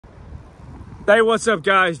Hey, what's up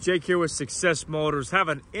guys? Jake here with Success Motors. Have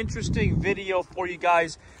an interesting video for you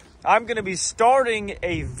guys. I'm going to be starting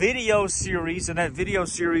a video series, and that video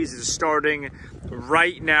series is starting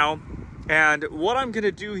right now. And what I'm going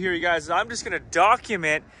to do here, you guys, is I'm just going to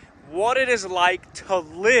document what it is like to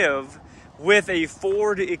live with a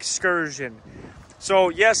Ford Excursion. So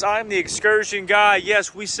yes, I'm the Excursion guy.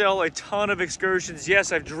 Yes, we sell a ton of Excursions.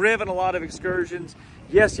 Yes, I've driven a lot of Excursions.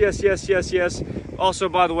 Yes. Also,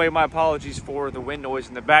 by the way, my apologies for the wind noise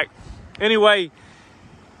in the back. Anyway,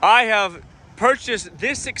 I have purchased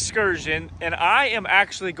this Excursion and I am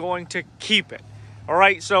actually going to keep it. All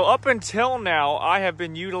right, so up until now, I have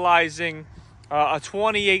been utilizing a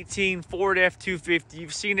 2018 Ford F-250.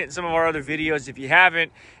 You've seen it in some of our other videos. If you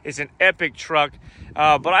haven't, it's an epic truck.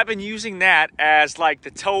 But I've been using that as like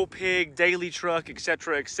the tow pig, daily truck,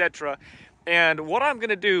 etc., etc. And what I'm going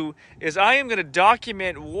to do is I am going to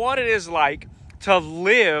document what it is like to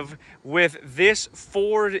live with this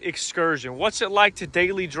Ford Excursion. What's it like to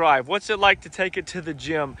daily drive? What's it like to take it to the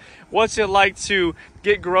gym? What's it like to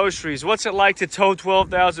get groceries? What's it like to tow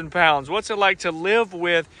 12,000 pounds? What's it like to live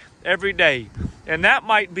with every day? And that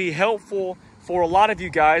might be helpful for a lot of you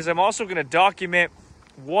guys. I'm also going to document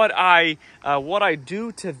what I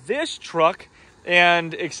do to this truck,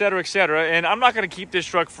 and etc. And I'm not going to keep this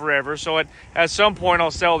truck forever, so at some point I'll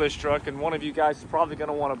sell this truck, and one of you guys is probably going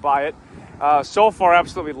to want to buy it. So far, I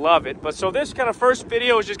absolutely love it. But so this kind of first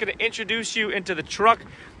video is just going to introduce you into the truck,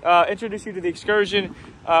 introduce you to the Excursion,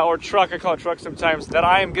 or truck, I call it truck sometimes, that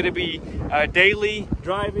I am going to be daily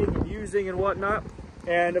driving and using and whatnot.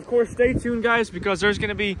 And of course, stay tuned guys, because there's going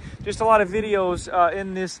to be just a lot of videos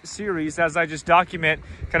in this series as I just document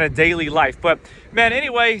kind of daily life. But man,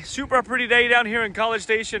 anyway, super pretty day down here in College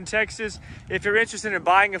Station, Texas. If you're interested in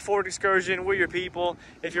buying a Ford Excursion, we're your people.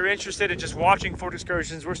 If you're interested in just watching Ford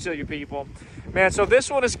Excursions, we're still your people. Man, so this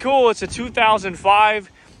one is cool. It's a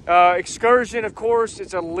 2005 Excursion, of course.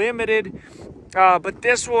 It's a limited, but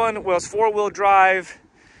this one, well, it's four-wheel drive.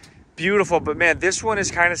 Beautiful, but man, this one is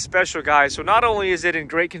kind of special, guys. So not only is it in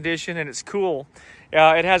great condition and it's cool,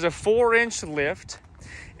 it has a 4-inch lift,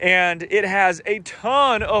 and it has a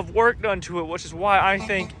ton of work done to it, which is why I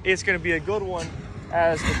think it's going to be a good one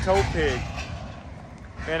as the tow pig.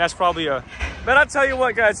 Man, that's probably a... Man, I tell you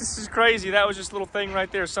what, guys, this is crazy. That was just a little thing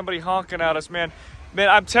right there. Somebody honking at us, man. Man,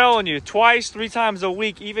 I'm telling you, 2-3 times a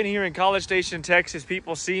week, even here in College Station, Texas,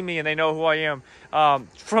 people see me and they know who I am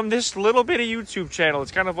from this little bitty YouTube channel.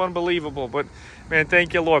 It's kind of unbelievable, but man,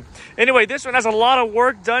 thank you, Lord. Anyway, this one has a lot of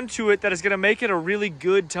work done to it that is going to make it a really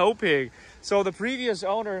good tow pig. So the previous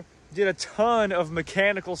owner did a ton of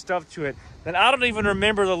mechanical stuff to it. And I don't even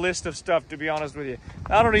remember the list of stuff, to be honest with you.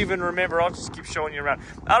 I don't even remember. I'll just keep showing you around.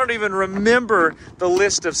 I don't even remember the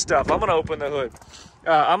list of stuff. I'm going to open the hood.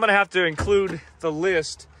 I'm going to have to include the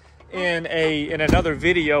list in another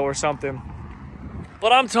video or something.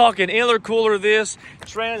 But I'm talking intercooler this,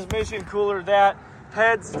 transmission cooler that,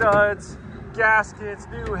 head studs, gaskets,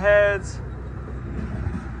 new heads,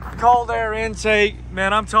 cold air intake.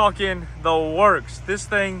 Man, I'm talking the works. This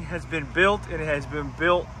thing has been built, and it has been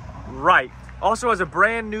built right. Also has a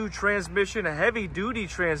brand new transmission, a heavy duty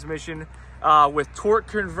transmission with torque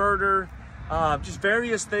converter. Just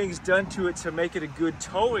various things done to it to make it a good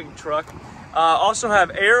towing truck. Also have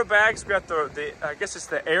airbags. We got the I guess it's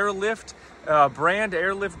the Airlift brand.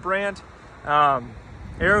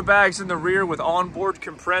 Airbags in the rear with onboard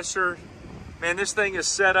compressor. Man, this thing is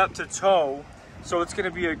set up to tow, so it's going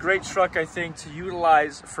to be a great truck, I think, to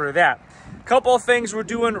utilize for that. Couple of things we're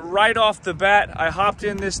doing right off the bat. I hopped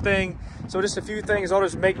in this thing, so just a few things. I'll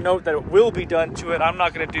just make note that it will be done to it. I'm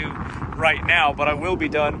not going to do right now, but I will be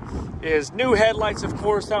done. Is new headlights, of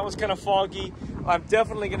course. That was kind of foggy. I'm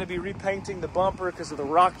definitely going to be repainting the bumper because of the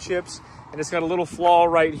rock chips, and it's got a little flaw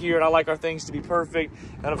right here, and I like our things to be perfect.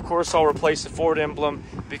 And of course, I'll replace the Ford emblem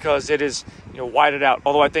because it is, you know, whited out.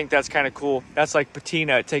 Although I think that's kind of cool. That's like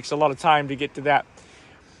patina. It takes a lot of time to get to that.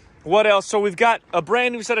 What else? So we've got a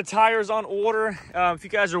brand new set of tires on order. If you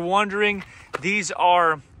guys are wondering, these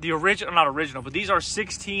are the original, not original, but these are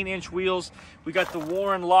 16-inch wheels. We got the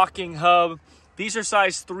Warren locking hub. These are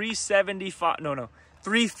size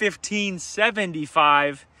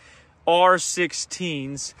 315/75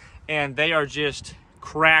 R16s, and they are just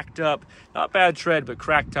cracked up. Not bad tread, but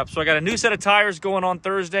cracked up. So I got a new set of tires going on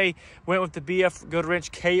Thursday. Went with the BF Goodwrench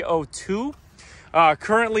KO2.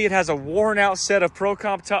 Currently, it has a worn out set of Pro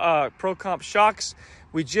Comp shocks.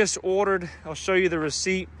 We just ordered. I'll show you the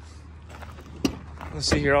receipt. Let's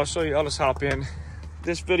see here. I'll show you. I'll just hop in.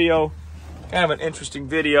 This video, kind of an interesting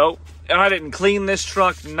video. And I didn't clean this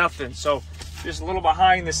truck, nothing. So just a little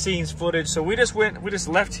behind the scenes footage. So we just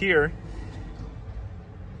left here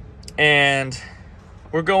And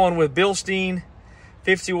we're going with Bilstein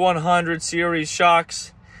 5100 series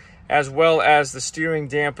shocks, as well as the steering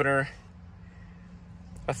dampener.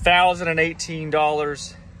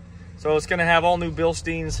 $1,018. So it's going to have all new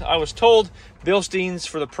Bilsteins. I was told Bilsteins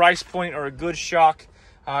for the price point are a good shock,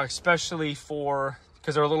 especially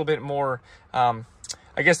because they're a little bit more, I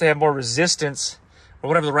guess they have more resistance, or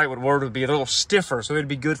whatever the right word would be. They're a little stiffer, so they'd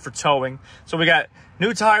be good for towing. So we got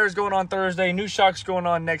new tires going on Thursday, new shocks going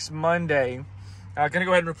on next Monday. Going to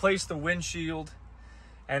go ahead and replace the windshield,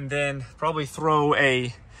 and then probably throw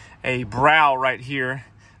a brow right here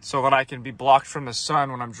so that I can be blocked from the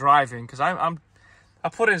sun when I'm driving, because I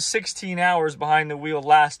put in 16 hours behind the wheel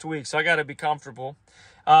last week, so I got to be comfortable.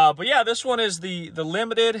 But yeah, this one is the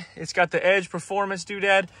Limited. It's got the Edge Performance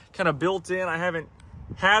doodad kind of built in. I haven't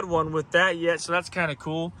had one with that yet, so that's kind of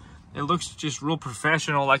cool. It looks just real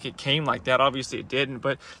professional, like it came like that. Obviously it didn't,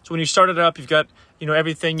 but so when you start it up, you've got, you know,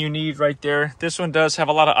 everything you need right there. This one does have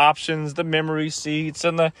a lot of options, the memory seats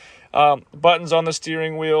and the buttons on the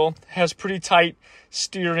steering wheel. Has pretty tight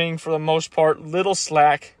steering for the most part, little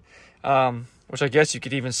slack, which I guess you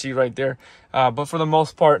could even see right there. But for the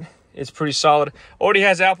most part, it's pretty solid. Already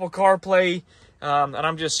has Apple CarPlay, and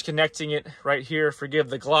I'm just connecting it right here. Forgive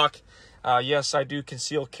the Glock. Yes, I do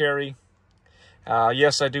conceal carry.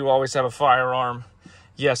 Yes, I do always have a firearm.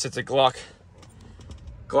 Yes, it's a Glock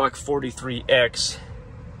 43X.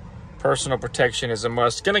 Personal protection is a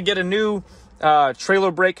must. Gonna get a new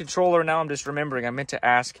trailer brake controller. Now I'm just remembering, I meant to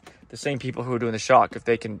ask the same people who are doing the shock if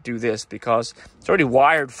they can do this, because it's already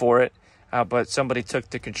wired for it, but somebody took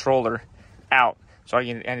the controller out, so I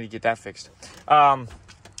need to get that fixed.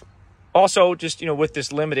 Also, just, you know, with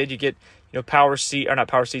this Limited, you get, you know, power seat, or not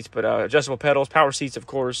power seats, but adjustable pedals, power seats, of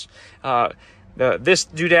course. This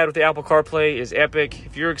doodad with the Apple CarPlay is epic.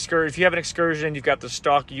 If you have an Excursion, you've got the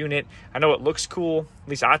stock unit. I know it looks cool. At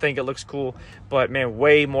least I think it looks cool. But man,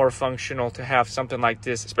 way more functional to have something like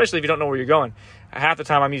this, especially if you don't know where you're going. Half the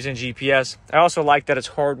time I'm using GPS. I also like that it's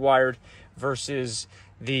hardwired versus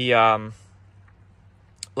the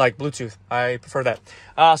like Bluetooth. I prefer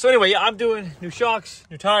that. So anyway, yeah, I'm doing new shocks,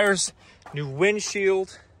 new tires, new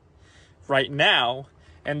windshield right now,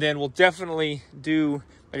 and then we'll definitely do,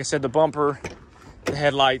 like I said, the bumper, the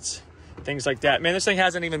headlights, things like that. Man, this thing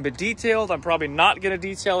hasn't even been detailed. I'm probably not going to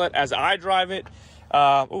detail it as I drive it.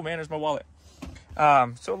 Oh man, there's my wallet.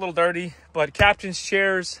 So a little dirty, but captain's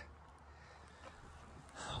chairs,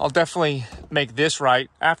 I'll definitely make this right.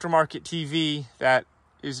 Aftermarket TV that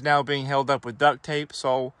is now being held up with duct tape,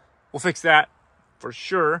 so we'll fix that for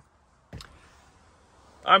sure.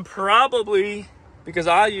 I'm probably, because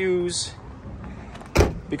I use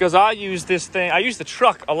this thing, I use the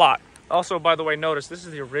truck a lot. Also, by the way, notice this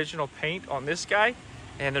is the original paint on this guy,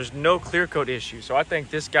 and there's no clear coat issue. So I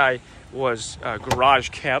think this guy was garage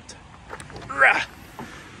kept.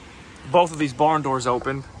 Both of these barn doors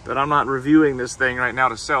open, but I'm not reviewing this thing right now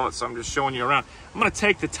to sell it, so I'm just showing you around. I'm gonna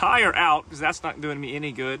take the tire out because that's not doing me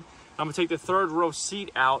any good. I'm gonna take the third row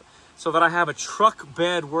seat out so that I have a truck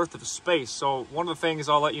bed worth of space. So one of the things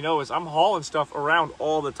I'll let you know is I'm hauling stuff around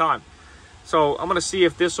all the time. So I'm gonna see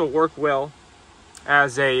if this will work well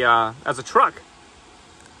as a truck.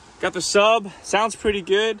 Got the sub, sounds pretty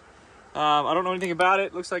good. I don't know anything about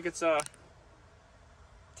it. Looks like it's a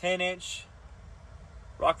 10-inch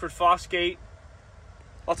Rockford Fosgate.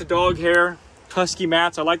 Lots of dog hair, husky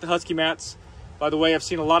mats. I like the husky mats. By the way, I've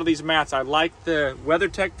seen a lot of these mats. I like the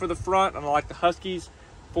WeatherTech for the front, and I like the Huskies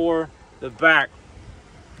for the back.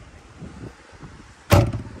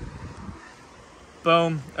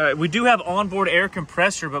 Boom. We do have onboard air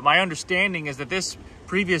compressor, but my understanding is that this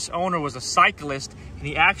previous owner was a cyclist, and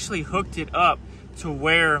he actually hooked it up to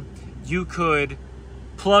where you could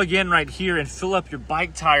plug in right here and fill up your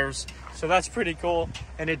bike tires. So that's pretty cool.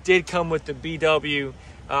 And it did come with the BW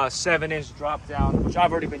 7-inch drop down, which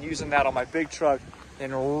I've already been using that on my big truck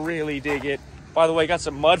and really dig it. By the way, got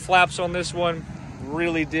some mud flaps on this one.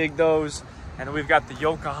 Really dig those. And we've got the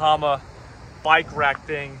Yokohama bike rack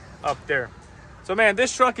thing up there. So man,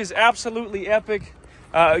 this truck is absolutely epic.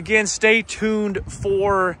 Again, stay tuned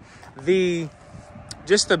for the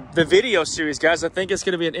video series, guys. I think it's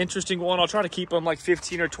going to be an interesting one. I'll try to keep them like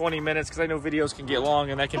 15 or 20 minutes because I know videos can get long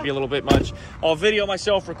and that can be a little bit much. I'll video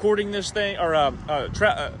myself recording this thing, or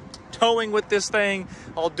towing with this thing.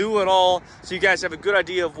 I'll do it all so you guys have a good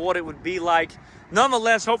idea of what it would be like.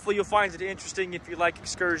 Nonetheless, hopefully you'll find it interesting if you like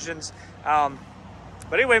excursions.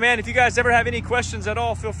 But anyway, man, if you guys ever have any questions at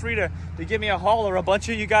all, feel free to give me a holler. A bunch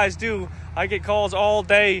of you guys do. I get calls all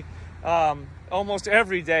day, almost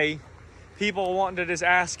every day. People wanting to just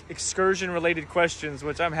ask excursion-related questions,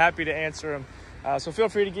 which I'm happy to answer them. So feel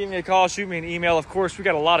free to give me a call, shoot me an email. Of course, we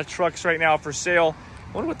got a lot of trucks right now for sale.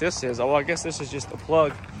 I wonder what this is. Oh, I guess this is just the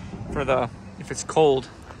plug for the, if it's cold.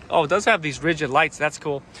 Oh, it does have these rigid lights. That's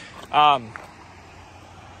cool.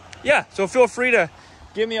 Yeah, so feel free to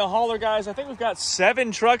give me a holler, guys. I think we've got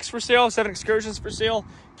 7 trucks for sale, 7 Excursions for sale,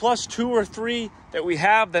 plus 2 or 3 that we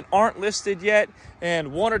have that aren't listed yet,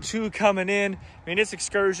 and 1 or 2 coming in. I mean, it's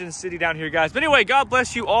Excursion City down here, guys. But anyway, God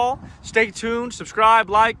bless you all. Stay tuned, subscribe,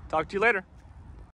 like. Talk to you later.